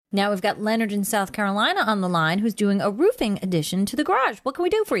Now we've got Leonard in South Carolina on the line who's doing a roofing addition to the garage. What can we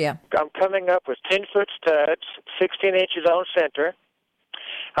do for you? I'm coming up with 10-foot studs, 16 inches on center.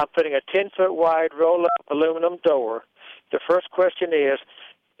 I'm putting a 10-foot wide roll-up aluminum door. The first question is,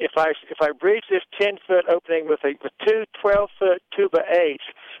 if I bridge this 10-foot opening with two 12-foot 2x8s,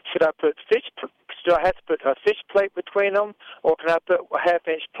 should I put do I have to put a fish plate between them, or can I put a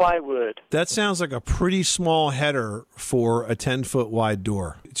half-inch plywood? That sounds like a pretty small header for a 10-foot wide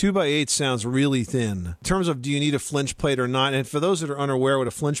door. 2x8 sounds really thin. In terms of do you need a flinch plate or not, and for those that are unaware what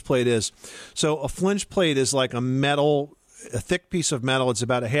a flinch plate is, so a flinch plate is like a thick piece of metal. It's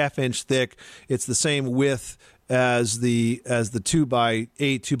about a half-inch thick. It's the same width as the 2x8,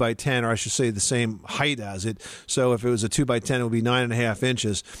 2x10, or I should say the same height as it. So if it was a 2x10, it would be 9.5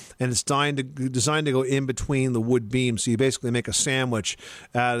 inches. And it's designed to go in between the wood beams. So you basically make a sandwich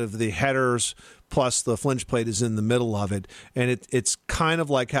out of the headers, plus the flinch plate is in the middle of it. And it's kind of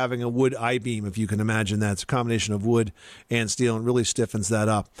like having a wood I-beam, if you can imagine that. It's a combination of wood and steel, and really stiffens that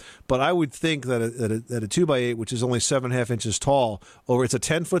up. But I would think that a 2x8, which is only 7.5 inches tall, it's a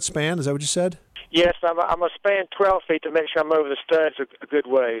 10-foot span, is that what you said? Yes, I'm going to span 12 feet to make sure I'm over the studs a good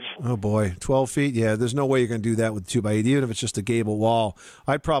ways. Oh, boy. 12 feet? Yeah, there's no way you're going to do that with 2x8, even if it's just a gable wall.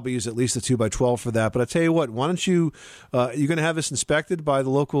 I'd probably use at least a 2x12 for that. But I tell you what, why don't you're going to have this inspected by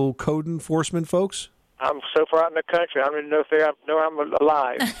the local code enforcement folks? I'm so far out in the country, I don't even know if they know I'm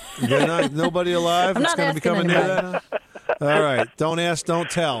alive. Nobody alive? I'm it's not going to be coming near anybody. that? Huh? All right. Don't ask, don't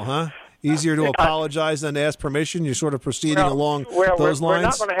tell, huh? Easier to apologize than to ask permission. You're sort of proceeding along those lines. We're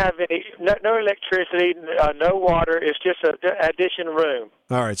not going to have any, no electricity, no water. It's just an addition room.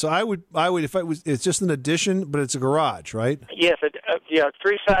 All right. So I would, it's just an addition, but it's a garage, right? Yes. 3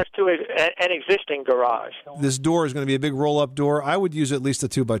 sides to an existing garage. This door is going to be a big roll-up door. I would use at least a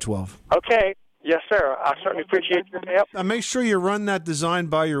 2x12. Okay. Yes, sir. I certainly appreciate your help. Make sure you run that design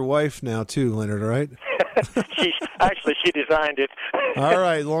by your wife now, too, Leonard, all right? She designed it. All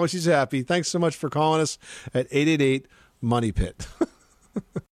right, as long as she's happy. Thanks so much for calling us at 888-MONEY-PIT.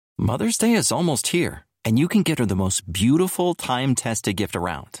 Mother's Day is almost here, and you can get her the most beautiful time-tested gift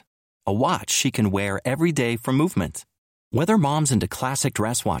around. A watch she can wear every day from Movement. Whether mom's into classic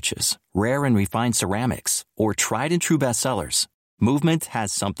dress watches, rare and refined ceramics, or tried-and-true bestsellers, Movement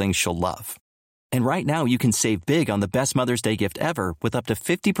has something she'll love. And right now, you can save big on the best Mother's Day gift ever with up to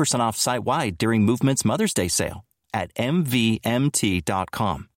 50% off site-wide during Movement's Mother's Day sale at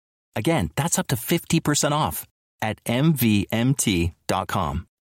MVMT.com. Again, that's up to 50% off at MVMT.com.